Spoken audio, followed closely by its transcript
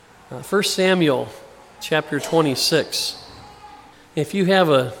1 Samuel chapter 26. If you have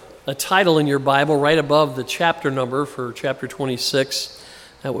a title in your Bible right above the chapter number for chapter 26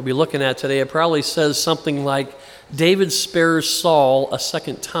 that we'll be looking at today, it probably says something like, David spares Saul a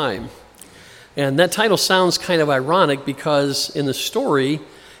second time. And that title sounds kind of ironic because in the story,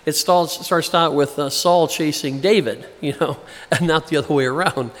 it starts out with Saul chasing David, and not the other way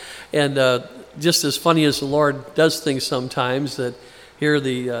around. And just as funny as the Lord does things sometimes, that here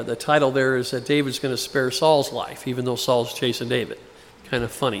the title there is that David's going to spare Saul's life, even though Saul's chasing David. Kind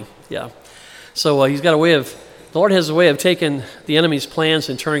of funny, yeah. So the Lord has a way of taking the enemy's plans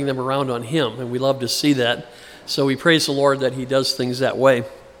and turning them around on him, and we love to see that. So we praise the Lord that he does things that way.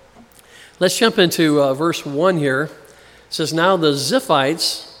 Let's jump into verse 1 here. It says, Now the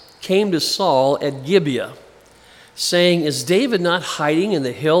Ziphites came to Saul at Gibeah, saying, Is David not hiding in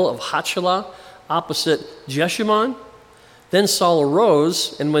the hill of Hachilah opposite Jeshimon? Then Saul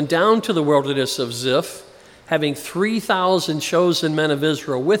arose and went down to the wilderness of Ziph, having 3,000 chosen men of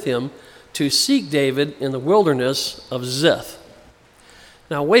Israel with him, to seek David in the wilderness of Ziph.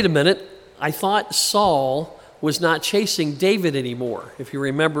 Now, wait a minute. I thought Saul was not chasing David anymore, if you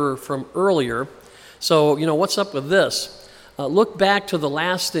remember from earlier. So, what's up with this? Look back to the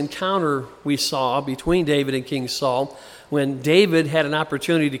last encounter we saw between David and King Saul, when David had an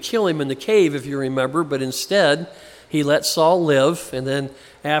opportunity to kill him in the cave, if you remember, but instead he let Saul live, and then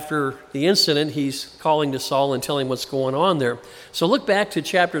after the incident, he's calling to Saul and telling him what's going on there. So look back to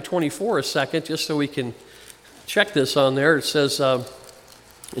chapter 24 a second, just so we can check this on there. It says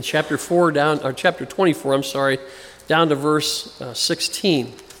in chapter 24, down to verse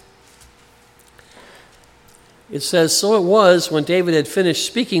 16. It says, So it was, when David had finished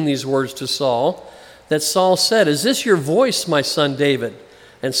speaking these words to Saul, that Saul said, Is this your voice, my son David?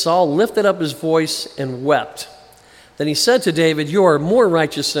 And Saul lifted up his voice and wept. Then he said to David, You are more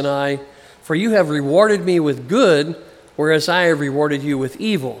righteous than I, for you have rewarded me with good, whereas I have rewarded you with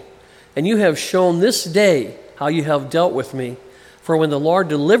evil. And you have shown this day how you have dealt with me. For when the Lord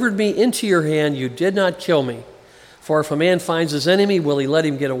delivered me into your hand, you did not kill me. For if a man finds his enemy, will he let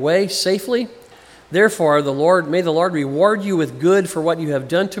him get away safely? Therefore, may the Lord reward you with good for what you have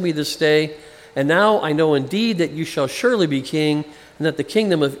done to me this day. And now I know indeed that you shall surely be king, and that the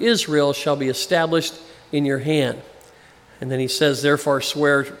kingdom of Israel shall be established in your hand. And then he says, Therefore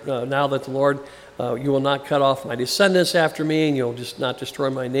swear now that the Lord, you will not cut off my descendants after me, and you'll just not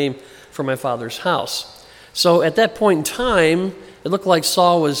destroy my name from my father's house. So at that point in time, it looked like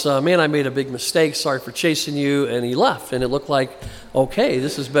Saul was, I made a big mistake, sorry for chasing you, and he left. And it looked like, okay,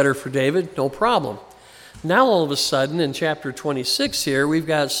 this is better for David, no problem. Now all of a sudden, in chapter 26 here, we've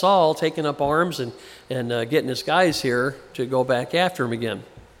got Saul taking up arms and getting his guys here to go back after him again.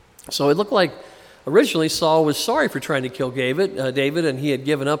 So it looked like originally Saul was sorry for trying to kill David, and he had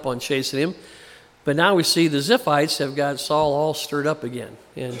given up on chasing him. But now we see the Ziphites have got Saul all stirred up again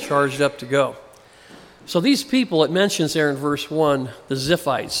and charged up to go. So these people, it mentions there in verse 1, the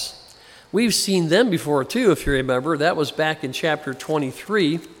Ziphites. We've seen them before too, if you remember. That was back in chapter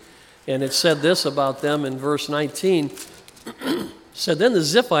 23, and it said this about them in verse 19. It said, Then the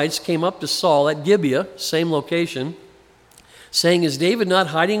Ziphites came up to Saul at Gibeah, same location, saying, Is David not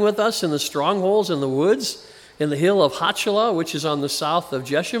hiding with us in the strongholds in the woods, in the hill of Hachilah, which is on the south of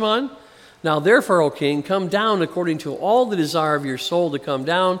Jeshimon? Now therefore, O king, come down according to all the desire of your soul to come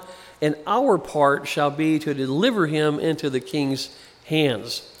down, and our part shall be to deliver him into the king's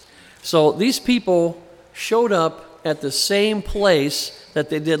hands. So these people showed up at the same place that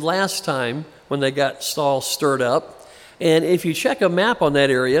they did last time when they got Saul stirred up. And if you check a map on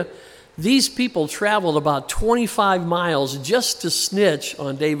that area, these people traveled about 25 miles just to snitch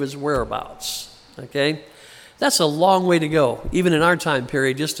on David's whereabouts. Okay? That's a long way to go, even in our time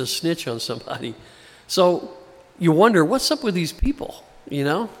period, just to snitch on somebody. So you wonder, what's up with these people,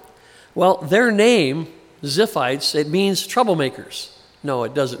 Well, their name, Ziphites, it means troublemakers. No,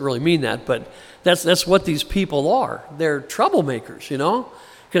 it doesn't really mean that, but that's what these people are. They're troublemakers,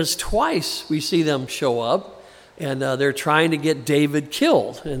 because twice we see them show up, and they're trying to get David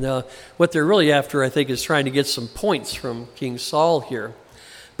killed. And what they're really after, I think, is trying to get some points from King Saul here.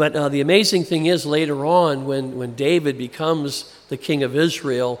 But the amazing thing is, later on, when David becomes the king of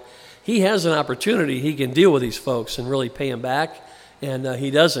Israel, he has an opportunity. He can deal with these folks and really pay them back. And he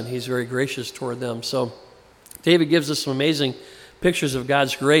doesn't. He's very gracious toward them. So David gives us some amazing pictures of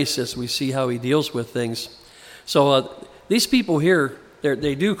God's grace as we see how he deals with things. So these people here,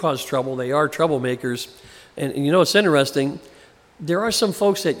 they do cause trouble. They are troublemakers. And it's interesting. There are some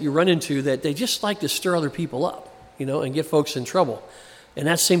folks that you run into that they just like to stir other people up, and get folks in trouble. And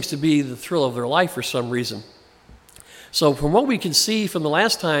that seems to be the thrill of their life for some reason. So from what we can see from the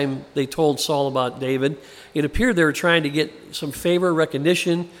last time they told Saul about David, it appeared they were trying to get some favor,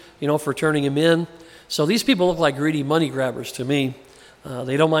 recognition, for turning him in. So these people look like greedy money grabbers to me.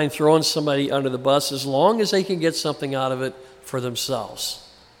 They don't mind throwing somebody under the bus as long as they can get something out of it for themselves.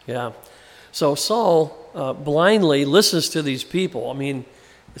 Yeah. So Saul blindly listens to these people. I mean,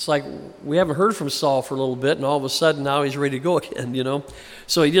 it's like we haven't heard from Saul for a little bit, and all of a sudden now he's ready to go again,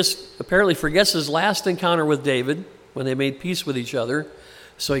 So he just apparently forgets his last encounter with David when they made peace with each other.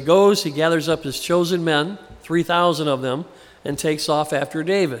 So he goes, he gathers up his chosen men, 3,000 of them, and takes off after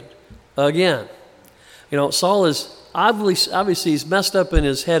David again. Saul is obviously he's messed up in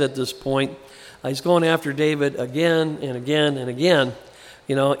his head at this point. He's going after David again and again and again.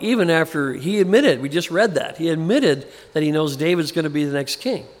 Even after he admitted, we just read that, he admitted that he knows David's going to be the next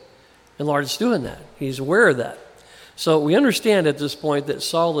king. And the Lord's doing that. He's aware of that. So we understand at this point that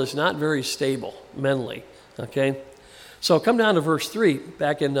Saul is not very stable mentally, okay? So come down to verse 3,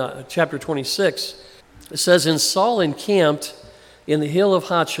 back in chapter 26. It says, "And Saul encamped in the hill of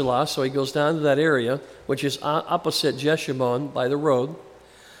Hachilah," so he goes down to that area, which is opposite Jeshimon by the road.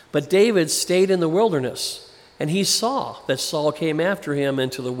 "But David stayed in the wilderness, and he saw that Saul came after him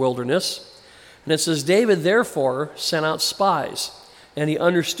into the wilderness." And it says, "David therefore sent out spies, and he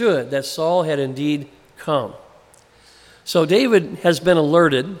understood that Saul had indeed come." So David has been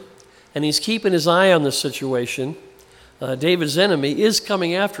alerted, and he's keeping his eye on the situation. David's enemy is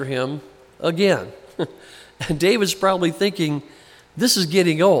coming after him again. And David's probably thinking, this is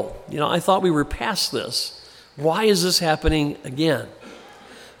getting old. I thought we were past this. Why is this happening again?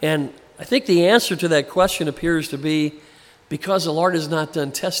 And I think the answer to that question appears to be because the Lord is not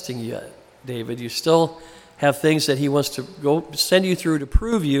done testing yet, David. You still have things that he wants to go send you through to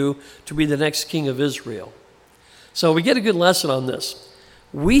prove you to be the next king of Israel. So we get a good lesson on this.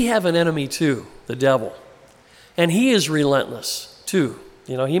 We have an enemy too, the devil. And he is relentless too.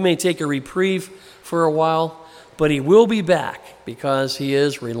 He may take a reprieve for a while, but he will be back because he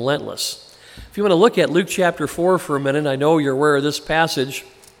is relentless. If you want to look at Luke chapter 4 for a minute, I know you're aware of this passage,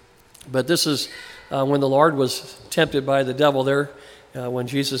 but this is when the Lord was tempted by the devil there, when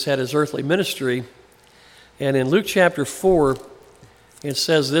Jesus had his earthly ministry. And in Luke chapter 4, it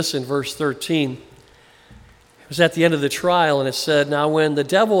says this in verse 13. It was at the end of the trial, and it said, "Now when the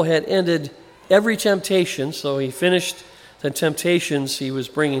devil had ended every temptation," so he finished the temptations he was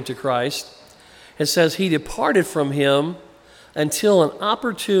bringing to Christ, it says, "he departed from him until an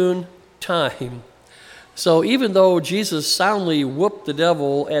opportune time." So even though Jesus soundly whooped the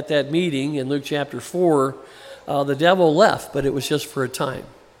devil at that meeting in Luke chapter 4, the devil left, but it was just for a time.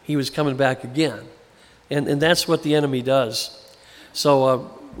 He was coming back again. And that's what the enemy does.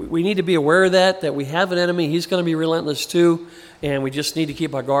 So we need to be aware of that we have an enemy. He's going to be relentless too, and we just need to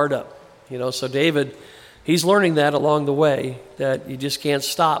keep our guard up. So David, he's learning that along the way, that you just can't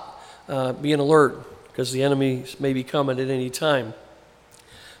stop being alert because the enemy may be coming at any time.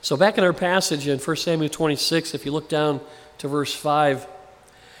 So back in our passage in 1 Samuel 26, if you look down to verse 5, it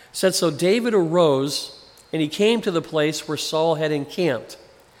said, "So David arose, and he came to the place where Saul had encamped.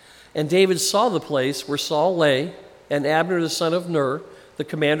 And David saw the place where Saul lay, and Abner the son of Ner, the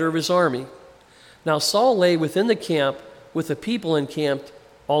commander of his army. Now Saul lay within the camp with the people encamped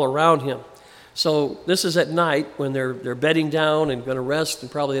all around him." So this is at night when they're bedding down and going to rest,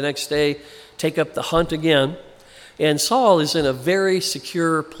 and probably the next day take up the hunt again. And Saul is in a very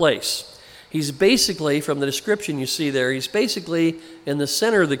secure place. He's basically, from the description you see there, he's basically in the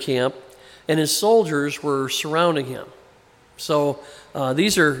center of the camp, and his soldiers were surrounding him. So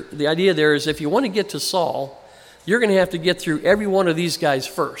the idea there is if you want to get to Saul, you're going to have to get through every one of these guys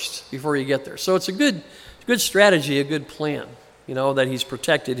first before you get there. So it's a good strategy, a good plan, that he's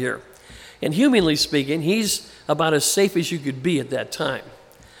protected here. And humanly speaking, he's about as safe as you could be at that time.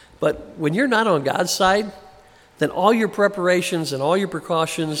 But when you're not on God's side, then all your preparations and all your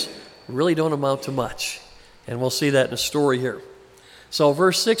precautions really don't amount to much. And we'll see that in a story here. So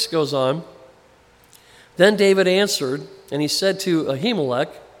verse 6 goes on. "Then David answered, and he said to Ahimelech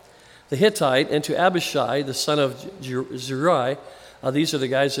the Hittite, and to Abishai the son of Zeruiah," these are the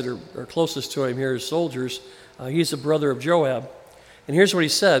guys that are closest to him here as soldiers. He's the brother of Joab. And here's what he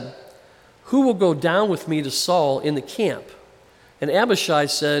said, "Who will go down with me to Saul in the camp?" And Abishai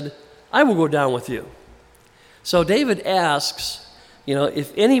said, "I will go down with you." So David asks,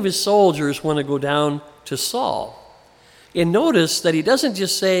 if any of his soldiers want to go down to Saul. And notice that he doesn't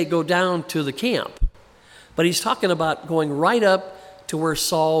just say go down to the camp, but he's talking about going right up to where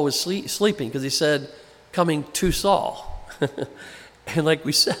Saul was sleeping, because he said coming to Saul. And like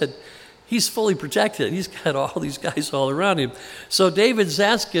we said, he's fully protected. He's got all these guys all around him. So David's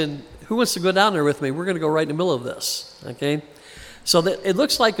asking, who wants to go down there with me? We're going to go right in the middle of this, okay? So it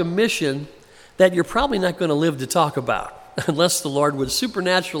looks like a mission that you're probably not going to live to talk about unless the Lord would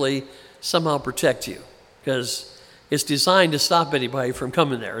supernaturally somehow protect you, because it's designed to stop anybody from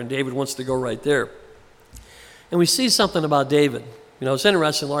coming there, and David wants to go right there. And we see something about David. You know, it's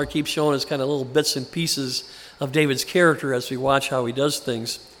interesting, the Lord keeps showing us kind of little bits and pieces of David's character as we watch how he does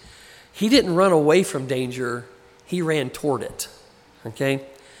things. He didn't run away from danger, he ran toward it, okay?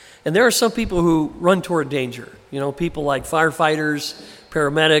 And there are some people who run toward danger. You know, people like firefighters,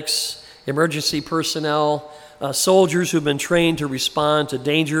 paramedics, emergency personnel, soldiers who've been trained to respond to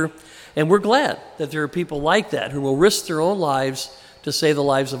danger. And we're glad that there are people like that who will risk their own lives to save the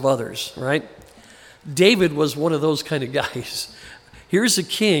lives of others, right? David was one of those kind of guys. Here's a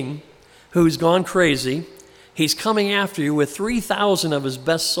king who's gone crazy. He's coming after you with 3,000 of his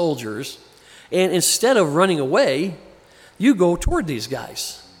best soldiers. And instead of running away, you go toward these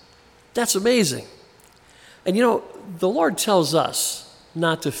guys. That's amazing. And you know, the Lord tells us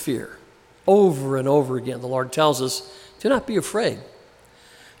not to fear. Over and over again, the Lord tells us, do not be afraid.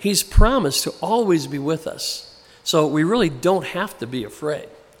 He's promised to always be with us. So we really don't have to be afraid.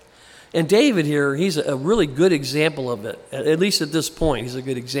 And David here, he's a really good example of it. At least at this point, he's a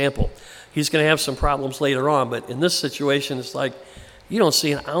good example. He's going to have some problems later on, but in this situation, it's like, you don't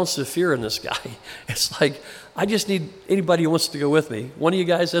see an ounce of fear in this guy. It's like, I just need anybody who wants to go with me. One of you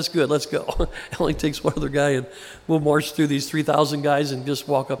guys, that's good, let's go. It only takes one other guy, and we'll march through these 3,000 guys and just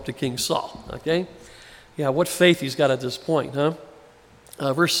walk up to King Saul, okay? Yeah, what faith he's got at this point, huh?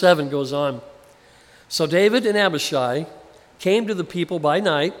 Verse 7 goes on. So David and Abishai came to the people by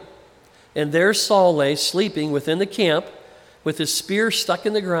night, and there Saul lay sleeping within the camp with his spear stuck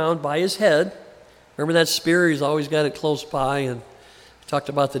in the ground by his head. Remember that spear? He's always got it close by, and talked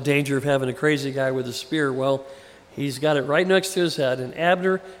about the danger of having a crazy guy with a spear. Well, he's got it right next to his head, and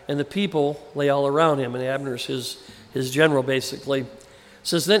Abner and the people lay all around him, and Abner's his general, basically. It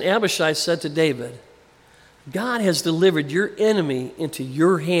says, then Abishai said to David, God has delivered your enemy into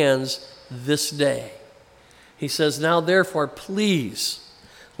your hands this day. He says, now therefore, please,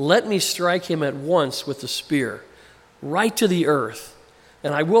 let me strike him at once with the spear, right to the earth,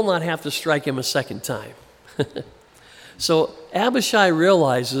 and I will not have to strike him a second time. So Abishai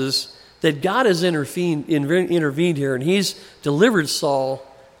realizes that God has intervened here, and he's delivered Saul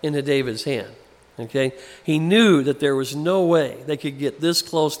into David's hand. Okay? He knew that there was no way they could get this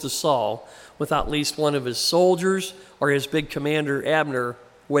close to Saul without at least one of his soldiers or his big commander Abner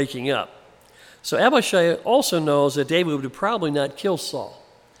waking up. So Abishai also knows that David would probably not kill Saul.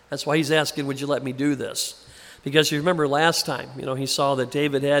 That's why he's asking, would you let me do this? Because you remember last time, he saw that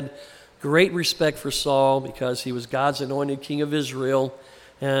David had great respect for Saul because he was God's anointed king of Israel.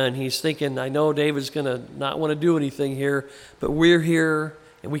 And he's thinking, I know David's going to not want to do anything here, but we're here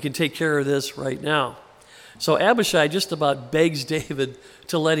and we can take care of this right now. So Abishai just about begs David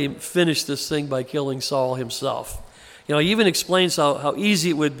to let him finish this thing by killing Saul himself. He even explains how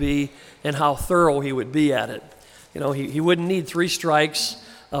easy it would be and how thorough he would be at it. He wouldn't need 3 strikes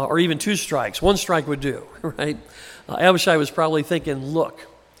or even 2 strikes. 1 strike would do, right? Abishai was probably thinking, look,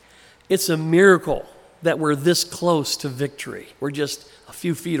 it's a miracle that we're this close to victory. We're just a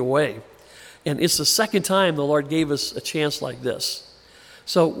few feet away. And it's the second time the Lord gave us a chance like this.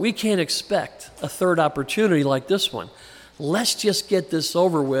 So we can't expect a third opportunity like this one. Let's just get this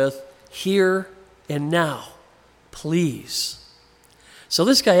over with here and now, please. So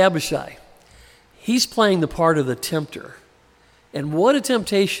this guy Abishai, he's playing the part of the tempter. And what a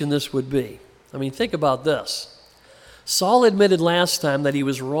temptation this would be. I mean, think about this. Saul admitted last time that he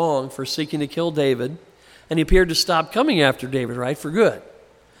was wrong for seeking to kill David, and he appeared to stop coming after David, right, for good.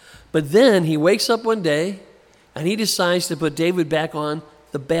 But then he wakes up one day, and he decides to put David back on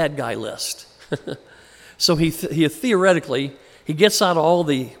the bad guy list. So he theoretically, he gets out all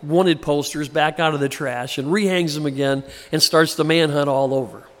the wanted posters back out of the trash and rehangs them again and starts the manhunt all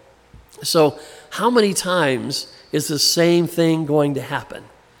over. So how many times is the same thing going to happen?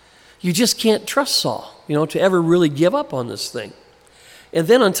 You just can't trust Saul, to ever really give up on this thing. And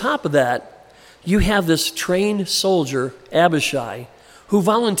then on top of that, you have this trained soldier, Abishai, who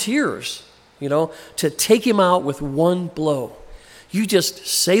volunteers, to take him out with one blow. You just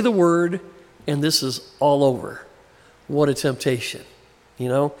say the word, and this is all over. What a temptation,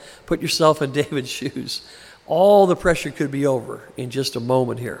 Put yourself in David's shoes. All the pressure could be over in just a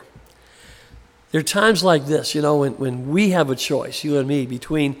moment here. There are times like this, when we have a choice, you and me,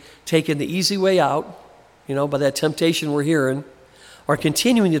 between taking the easy way out, by that temptation we're hearing, or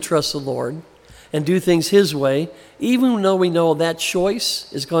continuing to trust the Lord and do things his way, even though we know that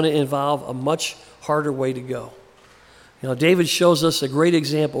choice is going to involve a much harder way to go. David shows us a great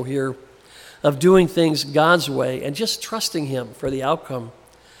example here of doing things God's way and just trusting him for the outcome.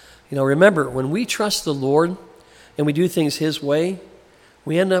 Remember, when we trust the Lord and we do things his way,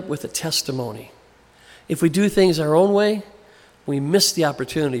 we end up with a testimony. If we do things our own way, we miss the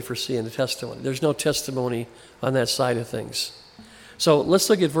opportunity for seeing the testimony. There's no testimony on that side of things. So let's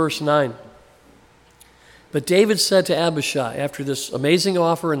look at verse 9. But David said to Abishai, after this amazing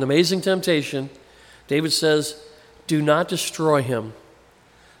offer and amazing temptation, David says, "Do not destroy him,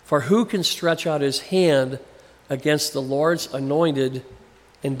 for who can stretch out his hand against the Lord's anointed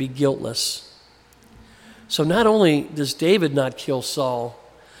and be guiltless?" So not only does David not kill Saul,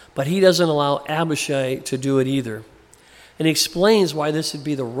 but he doesn't allow Abishai to do it either. And he explains why this would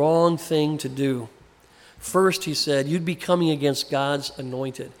be the wrong thing to do. First, he said, you'd be coming against God's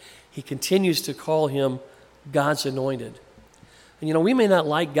anointed. He continues to call him God's anointed. And we may not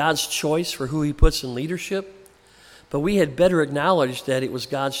like God's choice for who he puts in leadership, but we had better acknowledge that it was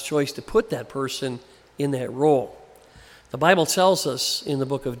God's choice to put that person in that role. The Bible tells us in the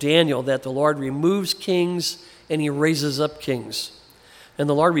book of Daniel that the Lord removes kings and he raises up kings. And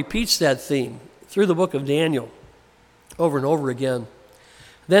the Lord repeats that theme through the book of Daniel over and over again.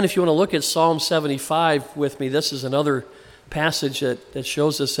 Then if you want to look at Psalm 75 with me, this is another passage that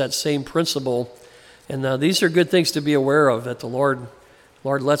shows us that same principle. And these are good things to be aware of, that the Lord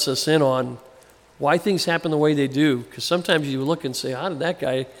lets us in on why things happen the way they do. Because sometimes you look and say, how did that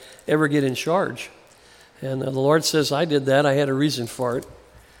guy ever get in charge? And the Lord says, I did that. I had a reason for it.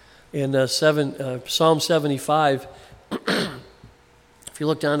 In Psalm 75, if you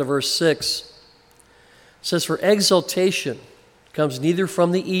look down to verse 6, it says, "For exaltation comes neither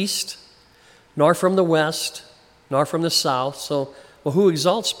from the east, nor from the west, nor from the south." So, who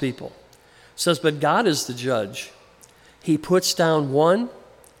exalts people? It says, "But God is the judge. He puts down one,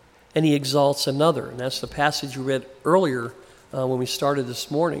 and he exalts another." And that's the passage we read earlier when we started this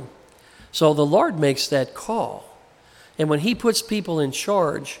morning. So the Lord makes that call. And when he puts people in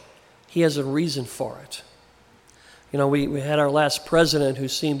charge, he has a reason for it. We had our last president who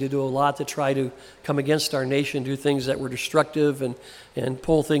seemed to do a lot to try to come against our nation, do things that were destructive and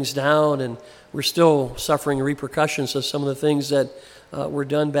pull things down. And we're still suffering repercussions of some of the things that were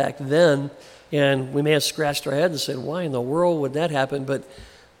done back then. And we may have scratched our heads and said, why in the world would that happen? But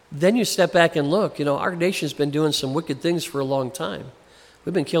then you step back and look, our nation's been doing some wicked things for a long time.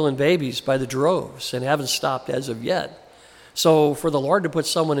 We've been killing babies by the droves and haven't stopped as of yet. So for the Lord to put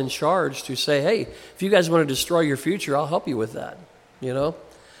someone in charge to say, hey, if you guys want to destroy your future, I'll help you with that.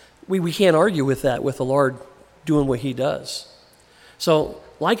 We can't argue with that, with the Lord doing what he does. So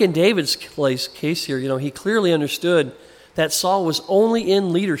like in David's case here, he clearly understood that Saul was only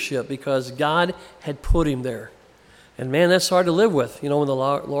in leadership because God had put him there. And man, that's hard to live with, when the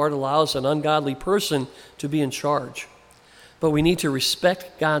Lord allows an ungodly person to be in charge. But we need to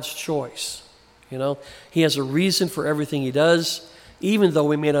respect God's choice. He has a reason for everything he does, even though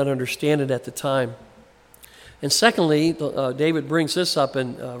we may not understand it at the time. And secondly, David brings this up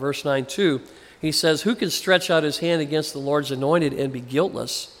in verse 9 too. He says, who can stretch out his hand against the Lord's anointed and be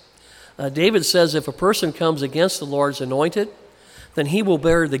guiltless? David says if a person comes against the Lord's anointed, then he will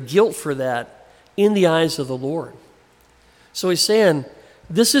bear the guilt for that in the eyes of the Lord. So he's saying,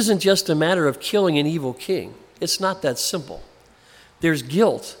 this isn't just a matter of killing an evil king. It's not that simple. There's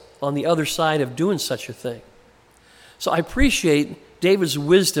guilt on the other side of doing such a thing. So I appreciate David's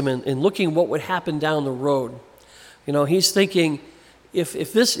wisdom in looking what would happen down the road. He's thinking,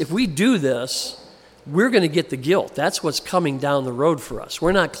 if we do this, we're going to get the guilt. That's what's coming down the road for us.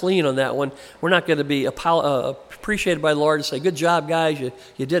 We're not clean on that one. We're not going to be appreciated by the Lord and say, good job, guys,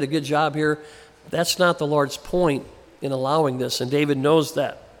 you did a good job here. That's not the Lord's point in allowing this, and David knows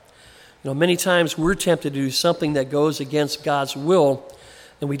that. Many times we're tempted to do something that goes against God's will,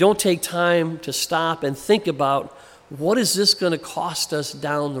 and we don't take time to stop and think about, what is this going to cost us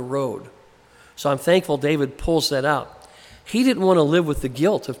down the road? So I'm thankful David pulls that out. He didn't want to live with the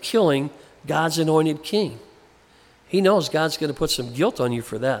guilt of killing God's anointed king. He knows God's going to put some guilt on you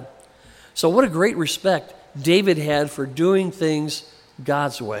for that. So what a great respect David had for doing things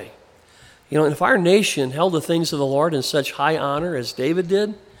God's way. And if our nation held the things of the Lord in such high honor as David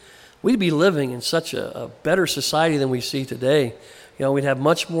did, we'd be living in such a better society than we see today. We'd have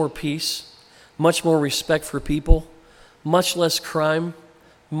much more peace, much more respect for people, much less crime,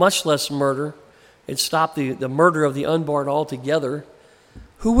 much less murder. It'd stop the murder of the unborn altogether.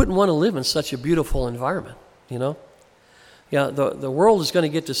 Who wouldn't want to live in such a beautiful environment, The world is going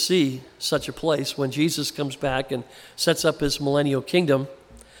to get to see such a place when Jesus comes back and sets up his millennial kingdom.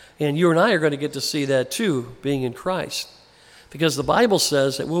 And you and I are going to get to see that too, being in Christ. Because the Bible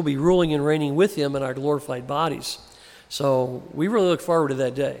says that we'll be ruling and reigning with him in our glorified bodies. So we really look forward to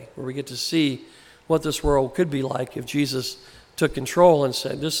that day where we get to see what this world could be like if Jesus took control and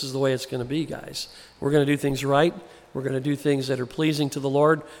said, this is the way it's going to be, guys. We're going to do things right. We're going to do things that are pleasing to the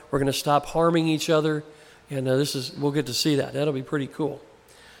Lord. We're going to stop harming each other. And we'll get to see that. That'll be pretty cool.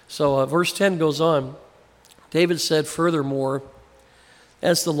 So verse 10 goes on. David said, furthermore,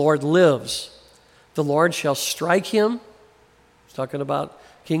 as the Lord lives, the Lord shall strike him. He's talking about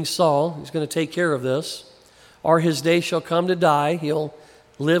King Saul. He's going to take care of this. Or his day shall come to die. He'll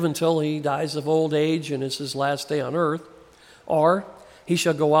live until he dies of old age and it's his last day on earth. Or he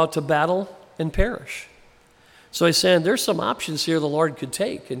shall go out to battle and perish. So he's saying there's some options here the Lord could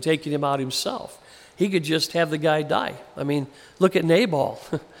take in taking him out himself. He could just have the guy die. I mean, look at Nabal.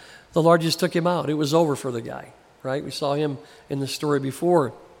 The Lord just took him out. It was over for the guy, right? We saw him in the story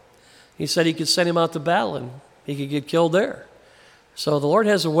before. He said he could send him out to battle and he could get killed there. So the Lord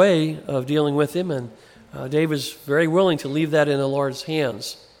has a way of dealing with him, and David's very willing to leave that in the Lord's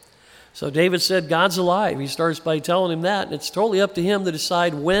hands. So David said, God's alive. He starts by telling him that, and it's totally up to him to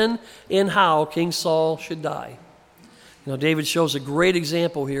decide when and how King Saul should die. You know, David shows a great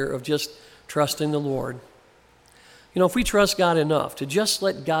example here of just trusting the Lord. You know, if we trust God enough to just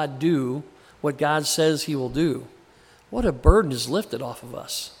let God do what God says he will do, what a burden is lifted off of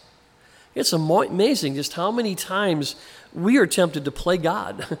us. It's amazing just how many times we are tempted to play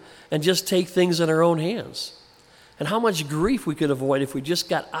God and just take things in our own hands. And how much grief we could avoid if we just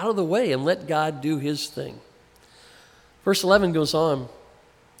got out of the way and let God do his thing. Verse 11 goes on,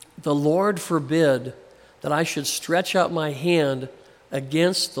 the Lord forbid that I should stretch out my hand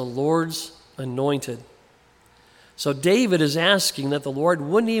against the Lord's anointed. So David is asking that the Lord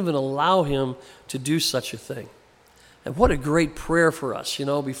wouldn't even allow him to do such a thing. And what a great prayer for us, you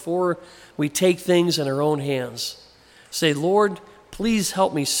know, before we take things in our own hands. Say, Lord, please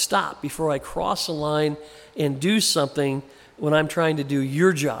help me stop before I cross a line and do something when I'm trying to do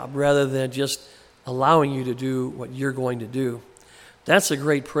your job rather than just allowing you to do what you're going to do. That's a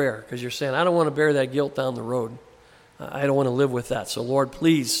great prayer because you're saying, I don't want to bear that guilt down the road. I don't want to live with that. So, Lord,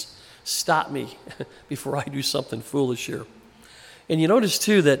 please stop me before I do something foolish here. And you notice,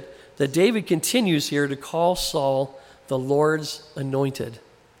 too, that David continues here to call Saul the Lord's anointed.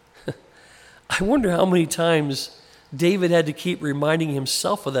 I wonder how many times David had to keep reminding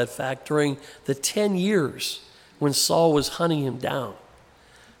himself of that fact during the 10 years when Saul was hunting him down.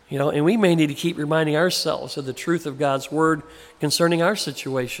 You know, and we may need to keep reminding ourselves of the truth of God's word concerning our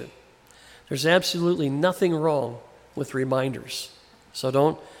situation. There's absolutely nothing wrong with reminders. So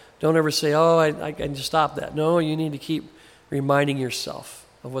don't ever say, oh, I can just stop that. No, you need to keep reminding yourself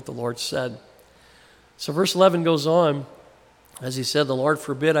of what the Lord said. So verse 11 goes on, as he said, the Lord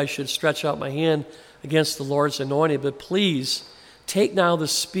forbid I should stretch out my hand against the Lord's anointed, but please take now the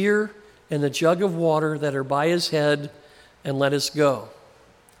spear and the jug of water that are by his head and let us go.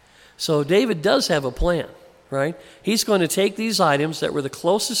 So David does have a plan, right? He's going to take these items that were the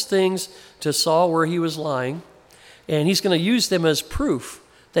closest things to Saul where he was lying, and he's going to use them as proof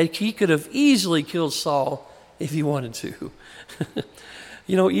that he could have easily killed Saul if he wanted to.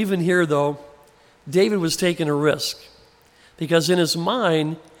 You know, even here, though, David was taking a risk because in his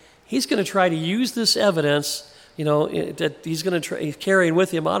mind, he's going to try to use this evidence, you know, that he's going to try carrying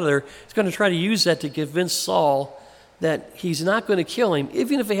with him out of there. He's going to try to use that to convince Saul that he's not going to kill him.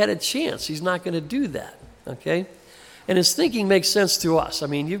 Even if he had a chance, he's not going to do that, okay? And his thinking makes sense to us. I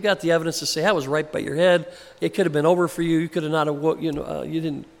mean, you've got the evidence to say, that was right by your head. It could have been over for you. You could have not, you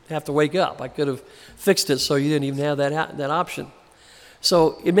didn't have to wake up. I could have fixed it so you didn't even have that option.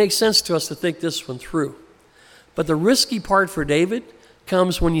 So it makes sense to us to think this one through. But the risky part for David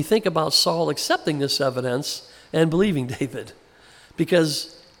comes when you think about Saul accepting this evidence and believing David.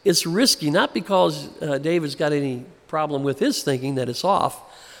 Because it's risky, not because David's got any problem with his thinking that it's off,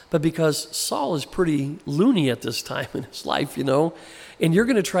 but because Saul is pretty loony at this time in his life, you know, and you're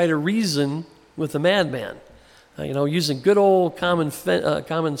going to try to reason with a madman, using good old common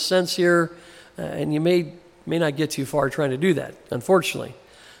sense here, and you may not get too far trying to do that, unfortunately.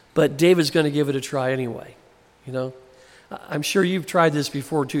 But David's going to give it a try anyway, you know. I'm sure you've tried this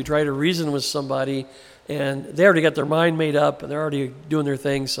before too, try to reason with somebody, and they already got their mind made up, and they're already doing their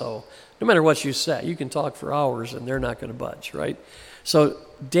thing, so no matter what you say, you can talk for hours, and they're not going to budge, right? So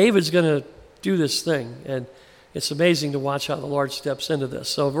David's going to do this thing, and it's amazing to watch how the Lord steps into this.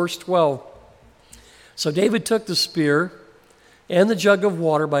 So verse 12, so David took the spear and the jug of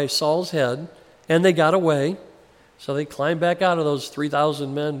water by Saul's head, and they got away. So they climbed back out of those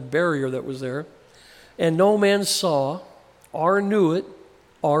 3,000 men barrier that was there, and no man saw or knew it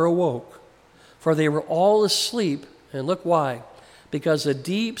are awoke, for they were all asleep. And look why. Because a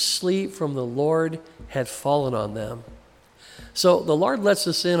deep sleep from the Lord had fallen on them. So the Lord lets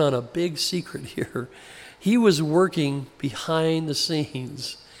us in on a big secret here. He was working behind the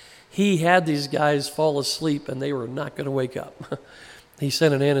scenes. He had these guys fall asleep, and they were not going to wake up. He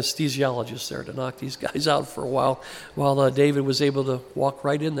sent an anesthesiologist there to knock these guys out for a while David was able to walk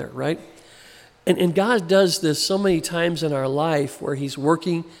right in there, right? And God does this so many times in our life where he's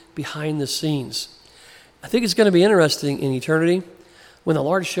working behind the scenes. I think it's going to be interesting in eternity when the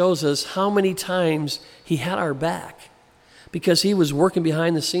Lord shows us how many times he had our back because he was working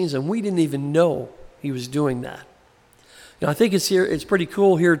behind the scenes and we didn't even know he was doing that. I think it's pretty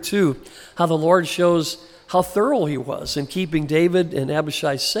cool here too, how the Lord shows how thorough he was in keeping David and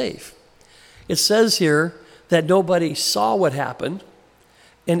Abishai safe. It says here that nobody saw what happened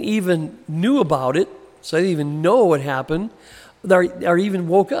and even knew about it, so they didn't even know what happened, or even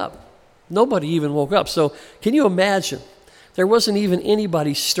woke up. Nobody even woke up. So can you imagine? There wasn't even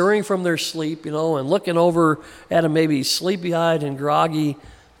anybody stirring from their sleep, and looking over at him, maybe sleepy-eyed and groggy.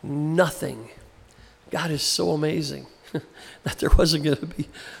 Nothing. God is so amazing that there wasn't going to be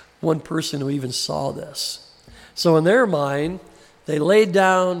one person who even saw this. So in their mind, they laid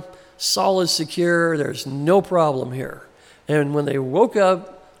down, Saul is secure, there's no problem here. And when they woke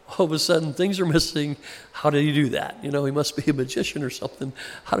up, all of a sudden things are missing. How did he do that? He must be a magician or something.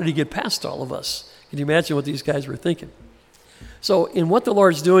 How did he get past all of us? Can you imagine what these guys were thinking? So in what the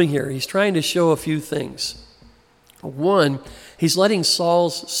Lord's doing here, he's trying to show a few things. One, he's letting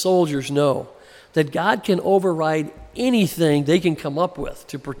Saul's soldiers know that God can override anything they can come up with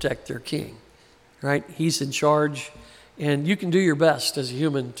to protect their king, right? He's in charge, and you can do your best as a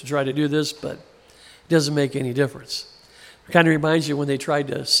human to try to do this, but it doesn't make any difference. It kind of reminds you when they tried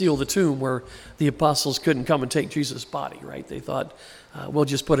to seal the tomb where the apostles couldn't come and take Jesus' body, right? They thought, we'll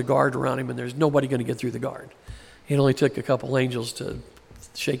just put a guard around him, and there's nobody going to get through the guard. It only took a couple angels to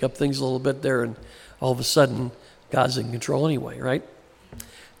shake up things a little bit there, and all of a sudden, God's in control anyway, right?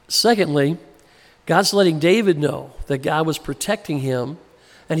 Secondly, God's letting David know that God was protecting him,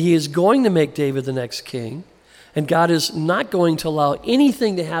 and he is going to make David the next king, and God is not going to allow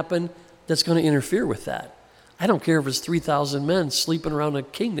anything to happen that's going to interfere with that. I don't care if it's 3,000 men sleeping around a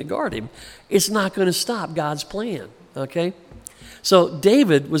king to guard him. It's not going to stop God's plan, okay? So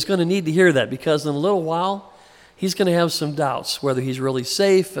David was going to need to hear that because in a little while, he's going to have some doubts whether he's really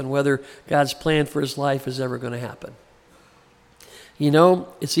safe and whether God's plan for his life is ever going to happen.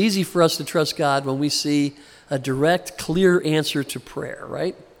 It's easy for us to trust God when we see a direct, clear answer to prayer,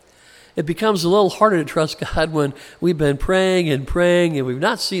 right? It becomes a little harder to trust God when we've been praying and we've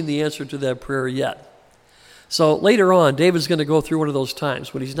not seen the answer to that prayer yet. So later on, David's going to go through one of those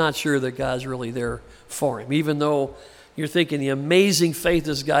times when he's not sure that God's really there for him, even though you're thinking the amazing faith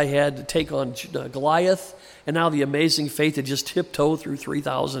this guy had to take on Goliath, and now the amazing faith to just tiptoe through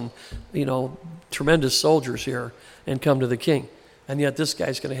 3,000, tremendous soldiers here and come to the king. And yet this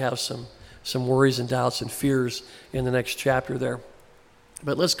guy's going to have some worries and doubts and fears in the next chapter there.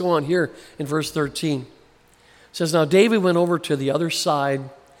 But let's go on here in verse 13. It says, Now David went over to the other side,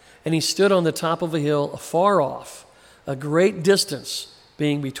 and he stood on the top of a hill afar off, a great distance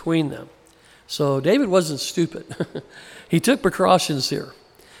being between them. So David wasn't stupid. He took precautions here.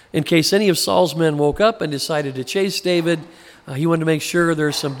 In case any of Saul's men woke up and decided to chase David, he wanted to make sure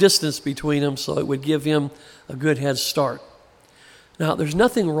there's some distance between them so it would give him a good head start. Now, there's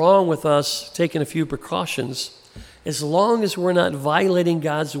nothing wrong with us taking a few precautions as long as we're not violating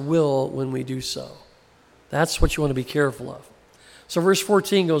God's will when we do so. That's what you want to be careful of. So verse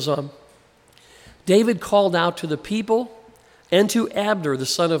 14 goes on. David called out to the people and to Abner, the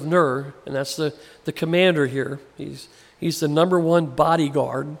son of Ner, and that's the commander here. He's the number one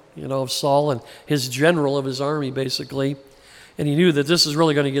bodyguard, of Saul and his general of his army, basically. And he knew that this is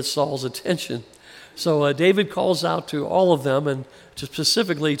really going to get Saul's attention. So David calls out to all of them, and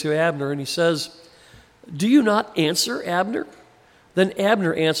specifically to Abner, and he says, Do you not answer, Abner? Then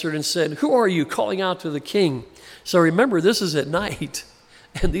Abner answered and said, Who are you calling out to the king? So remember, this is at night,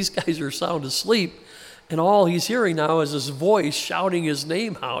 and these guys are sound asleep, and all he's hearing now is his voice shouting his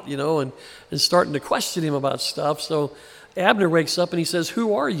name out, and starting to question him about stuff. So Abner wakes up and he says,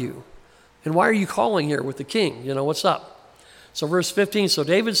 Who are you? And why are you calling here with the king? What's up? So verse 15, So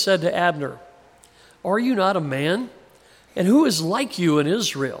David said to Abner, Are you not a man? And who is like you in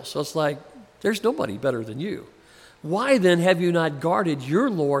Israel? So it's like, there's nobody better than you. Why then have you not guarded your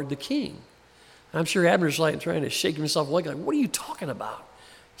Lord the king? I'm sure Abner's like trying to shake himself awake, like, what are you talking about?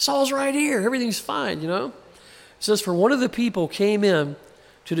 Saul's right here. Everything's fine, It says, For one of the people came in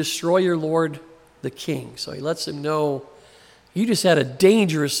to destroy your Lord the king. So he lets him know You just had a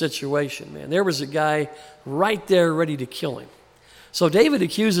dangerous situation, man. There was a guy right there ready to kill him. So David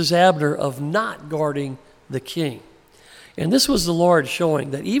accuses Abner of not guarding the king. And this was the Lord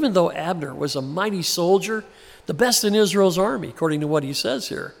showing that even though Abner was a mighty soldier, the best in Israel's army, according to what he says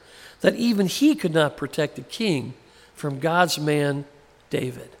here, that even he could not protect the king from God's man,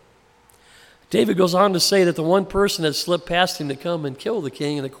 David. David goes on to say that the one person had slipped past him to come and kill the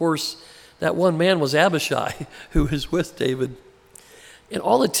king, and of course, that one man was Abishai, who was with David. And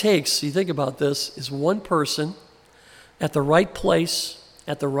all it takes, you think about this, is one person at the right place,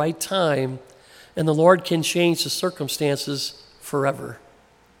 at the right time, and the Lord can change the circumstances forever.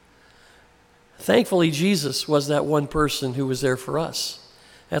 Thankfully, Jesus was that one person who was there for us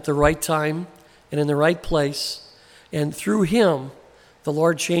at the right time and in the right place. And through him, the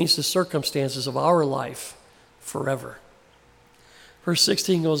Lord changed the circumstances of our life forever. Verse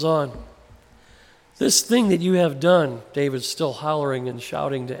 16 goes on. This thing that you have done, David's still hollering and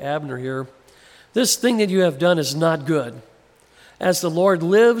shouting to Abner here, this thing that you have done is not good. As the Lord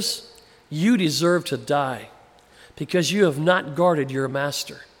lives, you deserve to die because you have not guarded your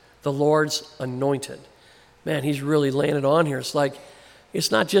master, the Lord's anointed. Man, he's really laying it on here. It's like, it's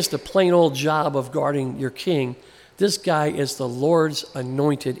not just a plain old job of guarding your king. This guy is the Lord's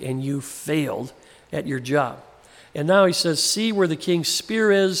anointed, and you failed at your job. And now he says, see where the king's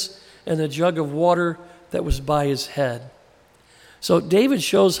spear is and the jug of water that was by his head. So David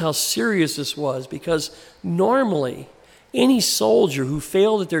shows how serious this was, because normally any soldier who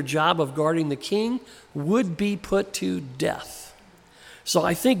failed at their job of guarding the king would be put to death. So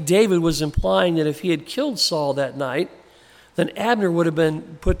I think David was implying that if he had killed Saul that night, then Abner would have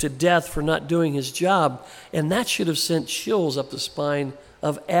been put to death for not doing his job. And that should have sent chills up the spine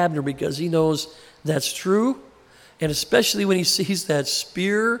of Abner, because he knows that's true. And especially when he sees that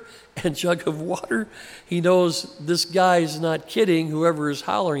spear and jug of water, he knows this guy is not kidding, whoever is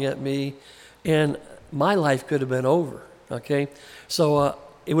hollering at me, and my life could have been over, okay? So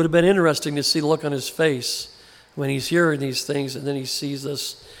it would have been interesting to see the look on his face when he's hearing these things, and then he sees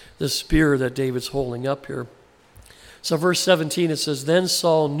this spear that David's holding up here. So verse 17, it says, then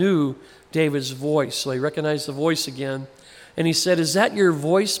Saul knew David's voice. So he recognized the voice again. And he said, is that your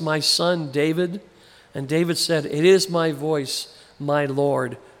voice, my son David? And David said, it is my voice, my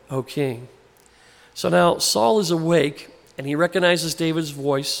Lord, O king. So now Saul is awake, and he recognizes David's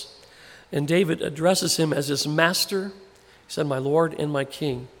voice. And David addresses him as his master. He said, my Lord and my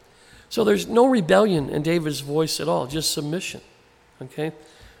king. So there's no rebellion in David's voice at all, just submission. Okay?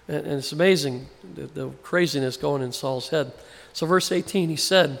 And it's amazing, the craziness going in Saul's head. So verse 18, he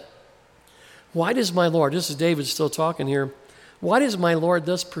said, why does my Lord, this is David still talking here, why does my Lord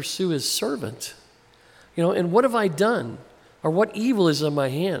thus pursue his servant? And what have I done? Or what evil is in my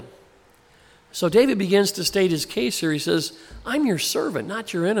hand? So David begins to state his case here. He says, I'm your servant,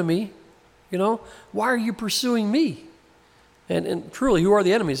 not your enemy. Why are you pursuing me? And truly, who are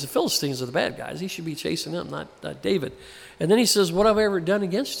the enemies? The Philistines are the bad guys. He should be chasing them, not David. And then he says, what have I ever done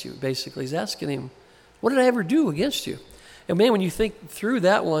against you? Basically, he's asking him, what did I ever do against you? And man, when you think through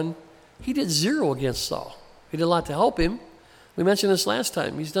that one, he did zero against Saul. He did a lot to help him. We mentioned this last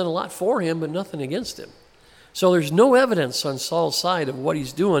time. He's done a lot for him, but nothing against him. So there's no evidence on Saul's side of what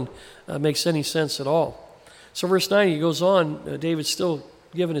he's doing makes any sense at all. So verse 9, he goes on, David's still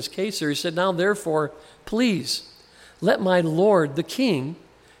giving his case here. He said, now therefore, please, let my Lord, the king,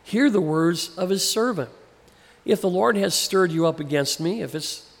 hear the words of his servant. If the Lord has stirred you up against me, if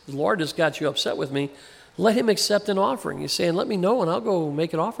the Lord has got you upset with me, let him accept an offering. He's saying, let me know and I'll go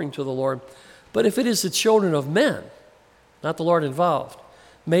make an offering to the Lord. But if it is the children of men, not the Lord involved,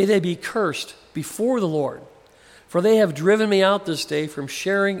 may they be cursed before the Lord. For they have driven me out this day from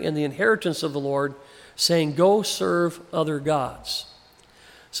sharing in the inheritance of the Lord, saying, go serve other gods.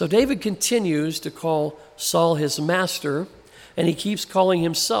 So David continues to call Saul his master, and he keeps calling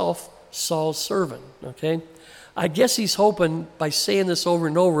himself Saul's servant, okay? I guess he's hoping by saying this over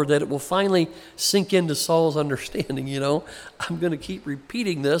and over that it will finally sink into Saul's understanding, I'm going to keep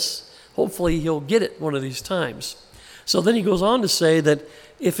repeating this. Hopefully he'll get it one of these times. So then he goes on to say that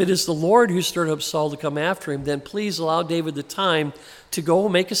if it is the Lord who stirred up Saul to come after him, then please allow David the time to go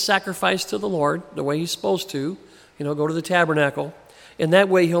make a sacrifice to the Lord the way he's supposed to, go to the tabernacle. And that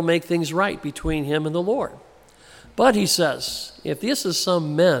way he'll make things right between him and the Lord. But he says, if this is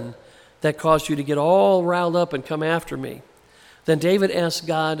some men that caused you to get all riled up and come after me, then David asked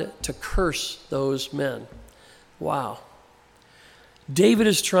God to curse those men. Wow. David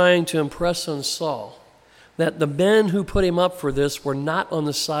is trying to impress on Saul that the men who put him up for this were not on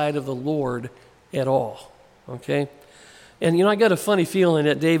the side of the Lord at all. Okay? And I got a funny feeling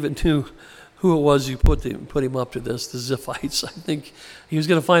that David knew who it was who put him up to this, the Ziphites. I think he was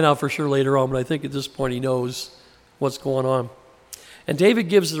going to find out for sure later on, but I think at this point he knows what's going on. And David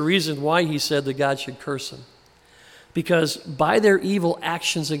gives the reason why he said that God should curse him. Because by their evil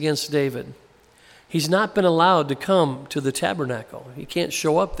actions against David, he's not been allowed to come to the tabernacle. He can't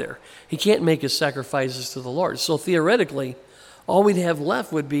show up there. He can't make his sacrifices to the Lord. So theoretically, all we'd have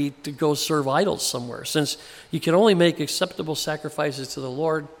left would be to go serve idols somewhere, since you can only make acceptable sacrifices to the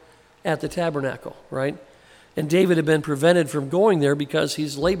Lord at the tabernacle, right? And David had been prevented from going there because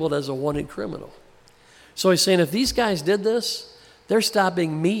he's labeled as a wanted criminal. So he's saying, if these guys did this, they're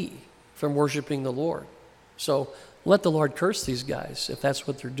stopping me from worshiping the Lord. So let the Lord curse these guys if that's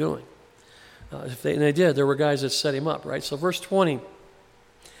what they're doing. And they did. There were guys that set him up, right? So verse 20.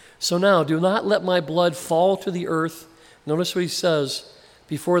 So now, do not let my blood fall to the earth. Notice what he says,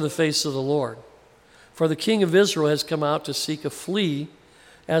 before the face of the Lord. For the king of Israel has come out to seek a flea,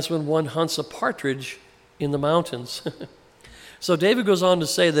 as when one hunts a partridge in the mountains. So David goes on to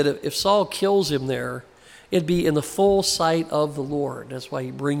say that if Saul kills him there, it'd be in the full sight of the Lord. That's why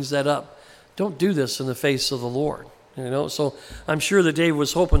he brings that up. Don't do this in the face of the Lord. So I'm sure that David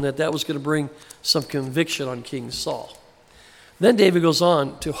was hoping that that was going to bring some conviction on King Saul. Then David goes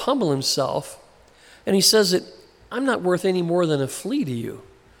on to humble himself, and he says that I'm not worth any more than a flea to you.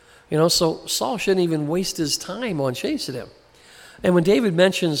 So Saul shouldn't even waste his time on chasing him. And when David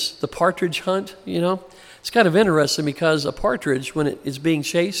mentions the partridge hunt, it's kind of interesting, because a partridge, when it is being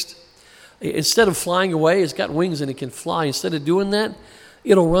chased, instead of flying away, it's got wings and it can fly. Instead of doing that,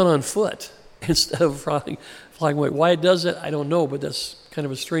 it'll run on foot instead of flying away. Why it does that, I don't know, but that's kind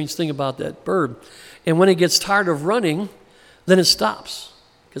of a strange thing about that bird. And when it gets tired of running, then it stops,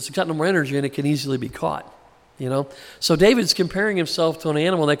 because it's got no more energy and it can easily be caught. So David's comparing himself to an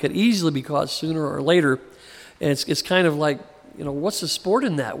animal that could easily be caught sooner or later. And it's kind of like, what's the sport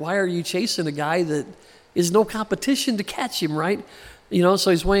in that? Why are you chasing a guy that is no competition to catch him, right?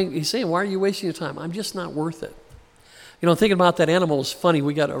 So he's saying, why are you wasting your time? I'm just not worth it. Thinking about that animal is funny.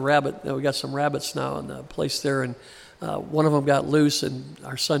 We got a rabbit. We got some rabbits now in the place there, and one of them got loose, and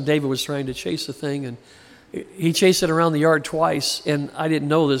our son David was trying to chase the thing, and he chased it around the yard twice. And I didn't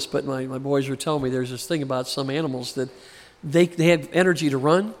know this, but my boys were telling me there's this thing about some animals that they have energy to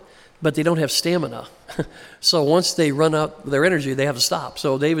run, but they don't have stamina. So once they run out their energy, they have to stop.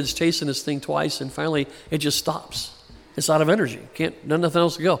 So David's chasing this thing twice, and finally it just stops. It's out of energy. Nothing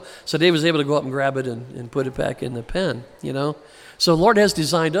else to go. So David was able to go up and grab it and put it back in the pen, So the Lord has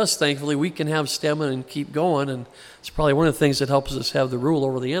designed us, thankfully. We can have stamina and keep going, and it's probably one of the things that helps us have the rule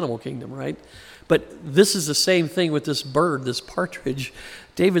over the animal kingdom, right? But this is the same thing with this bird, this partridge.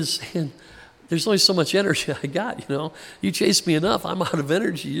 David's saying, there's only so much energy I got, You chase me enough, I'm out of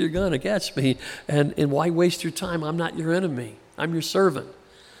energy. You're going to catch me. And why waste your time? I'm not your enemy. I'm your servant.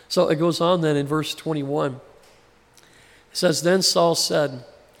 So it goes on then in verse 21. It says, then Saul said,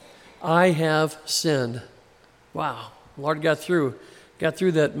 I have sinned. Wow, the Lord got through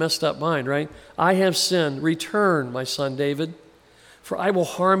that messed up mind, right? I have sinned. Return, my son David, for I will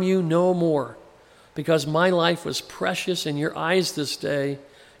harm you no more, because my life was precious in your eyes this day.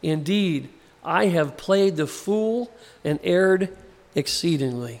 Indeed, I have played the fool and erred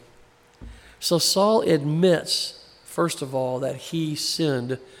exceedingly. So Saul admits, first of all, that he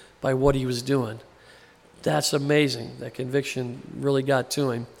sinned by what he was doing. That's amazing. That conviction really got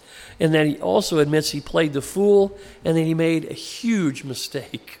to him. And then he also admits he played the fool, and then he made a huge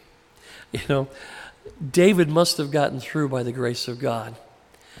mistake. David must have gotten through by the grace of God.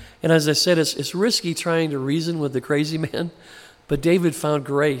 And as I said, it's risky trying to reason with the crazy man, but David found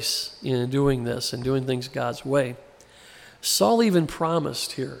grace in doing this and doing things God's way. Saul even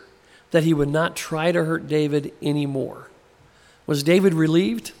promised here that he would not try to hurt David anymore. Was David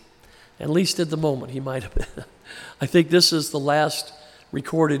relieved? At least at the moment, he might have been. I think this is the last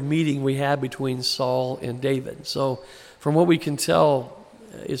recorded meeting we had between Saul and David. So from what we can tell,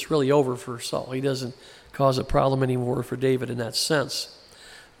 it's really over for Saul. He doesn't cause a problem anymore for David in that sense.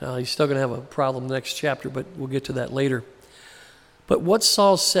 He's still going to have a problem in the next chapter, but we'll get to that later. But what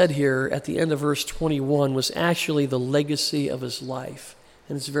Saul said here at the end of verse 21 was actually the legacy of his life.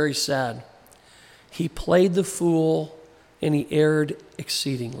 And it's very sad. He played the fool and he erred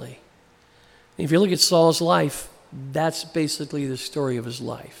exceedingly. If you look at Saul's life, that's basically the story of his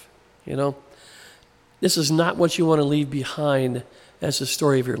life. This is not what you want to leave behind as the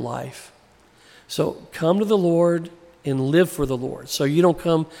story of your life. So come to the Lord and live for the Lord, so you don't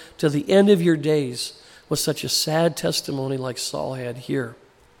come to the end of your days with such a sad testimony like Saul had here.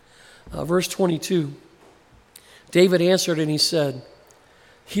 Verse 22, David answered and he said,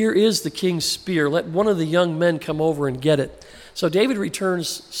 here is the king's spear. Let one of the young men come over and get it. So David returns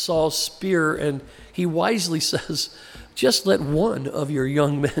Saul's spear, and he wisely says, just let one of your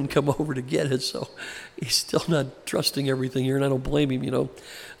young men come over to get it. So he's still not trusting everything here, and I don't blame him,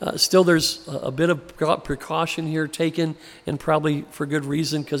 Still, there's a bit of precaution here taken, and probably for good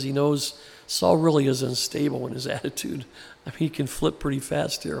reason, because he knows Saul really is unstable in his attitude. I mean, he can flip pretty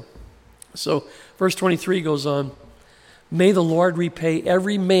fast here. So verse 23 goes on, may the Lord repay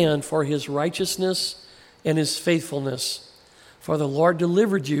every man for his righteousness and his faithfulness. For the Lord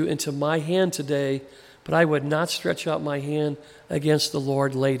delivered you into my hand today, but I would not stretch out my hand against the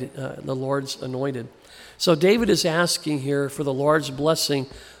Lord's anointed. So David is asking here for the Lord's blessing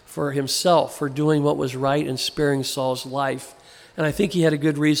for himself, for doing what was right and sparing Saul's life. And I think he had a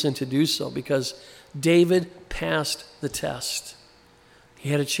good reason to do so, because David passed the test. He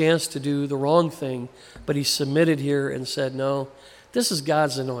had a chance to do the wrong thing, but he submitted here and said, no, this is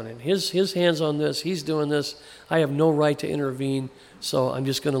God's anointed. His hand's on this. He's doing this. I have no right to intervene, so I'm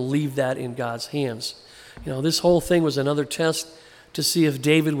just going to leave that in God's hands. This whole thing was another test to see if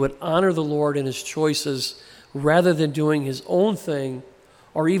David would honor the Lord in his choices rather than doing his own thing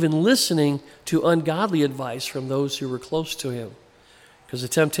or even listening to ungodly advice from those who were close to him, because the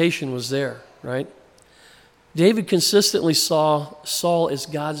temptation was there, right? David consistently saw Saul as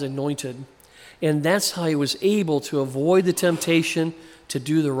God's anointed, and that's how he was able to avoid the temptation to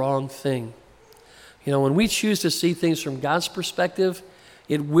do the wrong thing. When we choose to see things from God's perspective,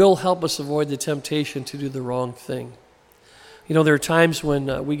 it will help us avoid the temptation to do the wrong thing. There are times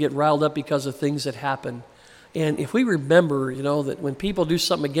when we get riled up because of things that happen. And if we remember, that when people do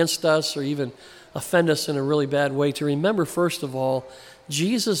something against us or even offend us in a really bad way, to remember, first of all,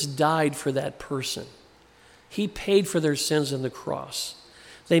 Jesus died for that person. He paid for their sins on the cross.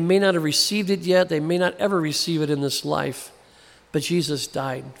 They may not have received it yet. They may not ever receive it in this life, but Jesus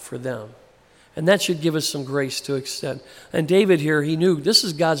died for them. And that should give us some grace to extend. And David here, he knew this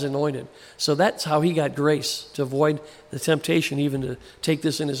is God's anointed. So that's how he got grace, to avoid the temptation even to take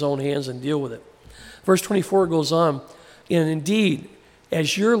this in his own hands and deal with it. Verse 24 goes on, and indeed,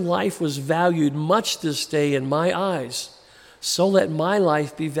 as your life was valued much this day in my eyes, so let my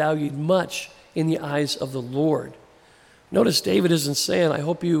life be valued much in the eyes of the Lord. Notice David isn't saying, I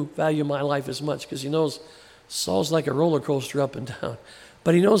hope you value my life as much, because he knows Saul's like a roller coaster up and down.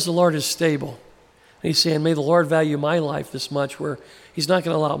 But he knows the Lord is stable. And he's saying, may the Lord value my life this much, where he's not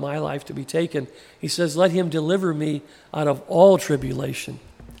going to allow my life to be taken. He says, let him deliver me out of all tribulation.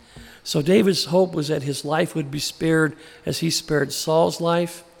 So David's hope was that his life would be spared as he spared Saul's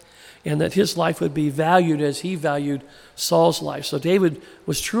life, and that his life would be valued as he valued Saul's life. So David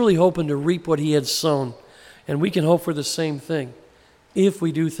was truly hoping to reap what he had sown. And we can hope for the same thing if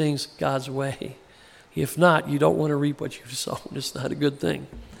we do things God's way. If not, you don't want to reap what you've sown. It's not a good thing.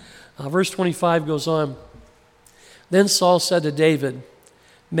 Verse 25 goes on. Then Saul said to David,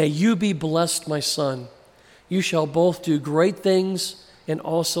 may you be blessed, my son. You shall both do great things and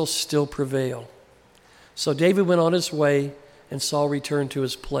also still prevail. So David went on his way, and Saul returned to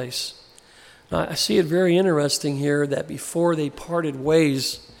his place. Now, I see it very interesting here that before they parted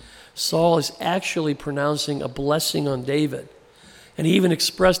ways, Saul is actually pronouncing a blessing on David. And he even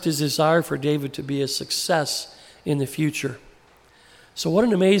expressed his desire for David to be a success in the future. So what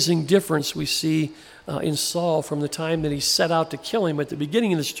an amazing difference we see in Saul from the time that he set out to kill him at the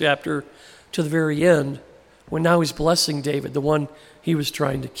beginning of this chapter to the very end, when now he's blessing David, the one he was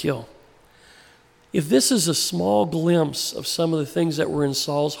trying to kill. If this is a small glimpse of some of the things that were in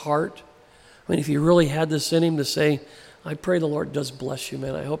Saul's heart, I mean, if he really had this in him to say, I pray the Lord does bless you,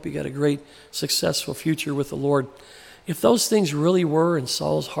 man. I hope you got a great, successful future with the Lord. If those things really were in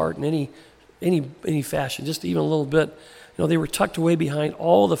Saul's heart in any fashion, just even a little bit, they were tucked away behind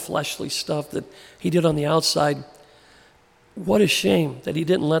all the fleshly stuff that he did on the outside. What a shame that he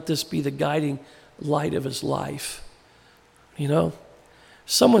didn't let this be the guiding light of his life.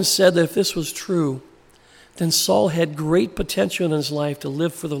 Someone said that if this was true, then Saul had great potential in his life to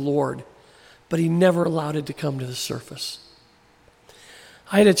live for the Lord, but he never allowed it to come to the surface.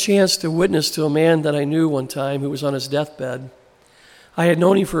 I had a chance to witness to a man that I knew one time who was on his deathbed. I had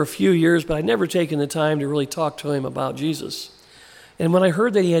known him for a few years, but I'd never taken the time to really talk to him about Jesus. And when I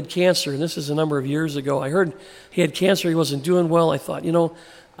heard that he had cancer, and this is a number of years ago, I heard he had cancer, he wasn't doing well. I thought,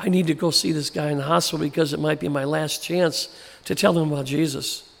 I need to go see this guy in the hospital because it might be my last chance to tell him about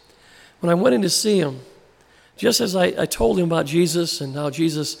Jesus. When I went in to see him, just as I told him about Jesus and how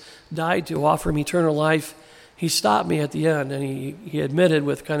Jesus died to offer him eternal life, he stopped me at the end, and he admitted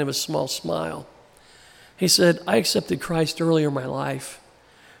with kind of a small smile. He said, I accepted Christ earlier in my life,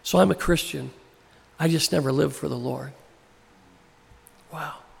 so I'm a Christian. I just never lived for the Lord.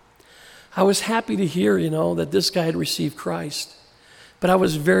 Wow. I was happy to hear, that this guy had received Christ. But I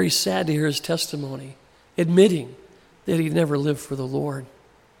was very sad to hear his testimony, admitting that he'd never lived for the Lord.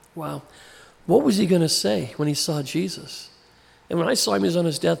 Wow. What was he going to say when he saw Jesus? And when I saw him, he was on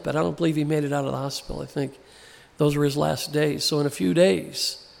his deathbed. I don't believe he made it out of the hospital. I think those were his last days. So in a few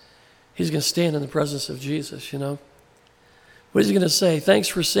days, he's going to stand in the presence of Jesus, What is he going to say? Thanks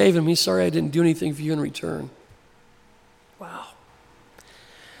for saving me. Sorry I didn't do anything for you in return. Wow.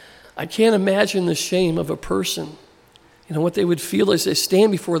 I can't imagine the shame of a person, what they would feel as they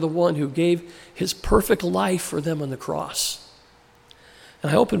stand before the one who gave his perfect life for them on the cross. And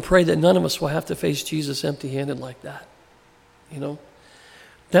I hope and pray that none of us will have to face Jesus empty-handed like that.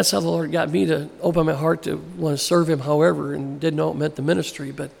 That's how the Lord got me to open my heart to want to serve him however, and didn't know it meant the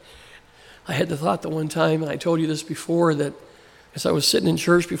ministry. But I had the thought that one time, and I told you this before, that as I was sitting in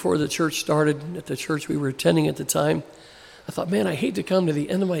church before the church started, at the church we were attending at the time, I thought, man, I hate to come to the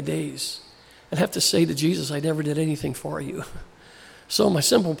end of my days and have to say to Jesus, I never did anything for you. So my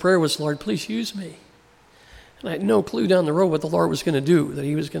simple prayer was, Lord, please use me. And I had no clue down the road what the Lord was going to do, that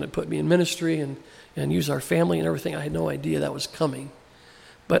he was going to put me in ministry and use our family and everything. I had no idea that was coming.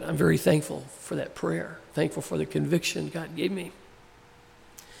 But I'm very thankful for that prayer, thankful for the conviction God gave me.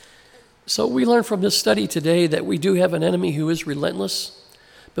 So we learned from this study today that we do have an enemy who is relentless,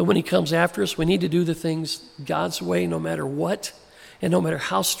 but when he comes after us, we need to do the things God's way no matter what, and no matter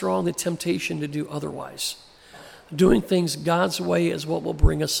how strong the temptation to do otherwise. Doing things God's way is what will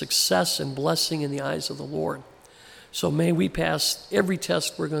bring us success and blessing in the eyes of the Lord. So may we pass every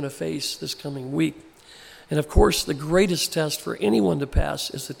test we're going to face this coming week. And of course, the greatest test for anyone to pass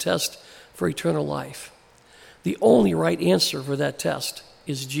is the test for eternal life. The only right answer for that test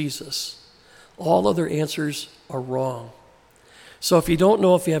is Jesus. All other answers are wrong. So if you don't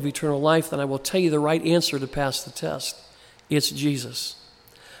know if you have eternal life, then I will tell you the right answer to pass the test. It's Jesus.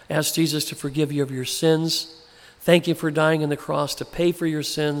 Ask Jesus to forgive you of your sins. Thank him for dying on the cross to pay for your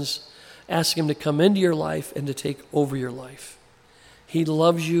sins. Ask him to come into your life and to take over your life. He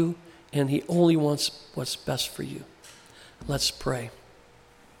loves you, and he only wants what's best for you. Let's pray.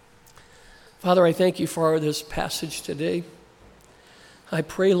 Father, I thank you for this passage today. I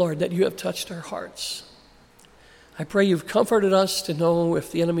pray, Lord, that you have touched our hearts. I pray you've comforted us to know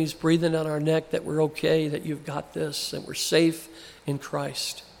if the enemy's breathing down our neck that we're okay, that you've got this, and we're safe in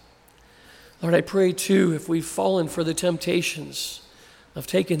Christ. Lord, I pray too, if we've fallen for the temptations of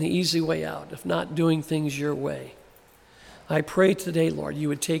taking the easy way out, of not doing things your way, I pray today, Lord, you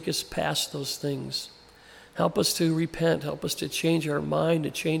would take us past those things. Help us to repent. Help us to change our mind,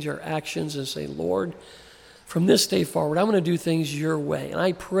 to change our actions, and say, Lord, from this day forward, I'm going to do things your way. And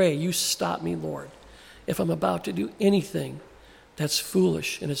I pray you stop me, Lord, if I'm about to do anything that's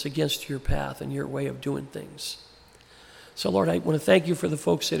foolish and it's against your path and your way of doing things. So, Lord, I want to thank you for the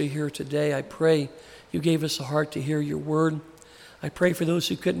folks that are here today. I pray you gave us a heart to hear your word. I pray for those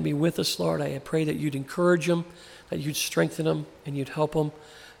who couldn't be with us, Lord. I pray that you'd encourage them, that you'd strengthen them, and you'd help them.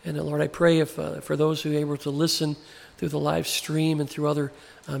 And, Lord, I pray for those who are able to listen through the live stream and through other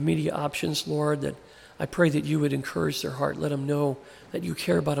media options, Lord, that I pray that you would encourage their heart. Let them know that you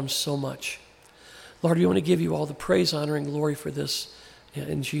care about them so much. Lord, we want to give you all the praise, honor, and glory for this.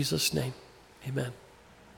 In Jesus' name, amen.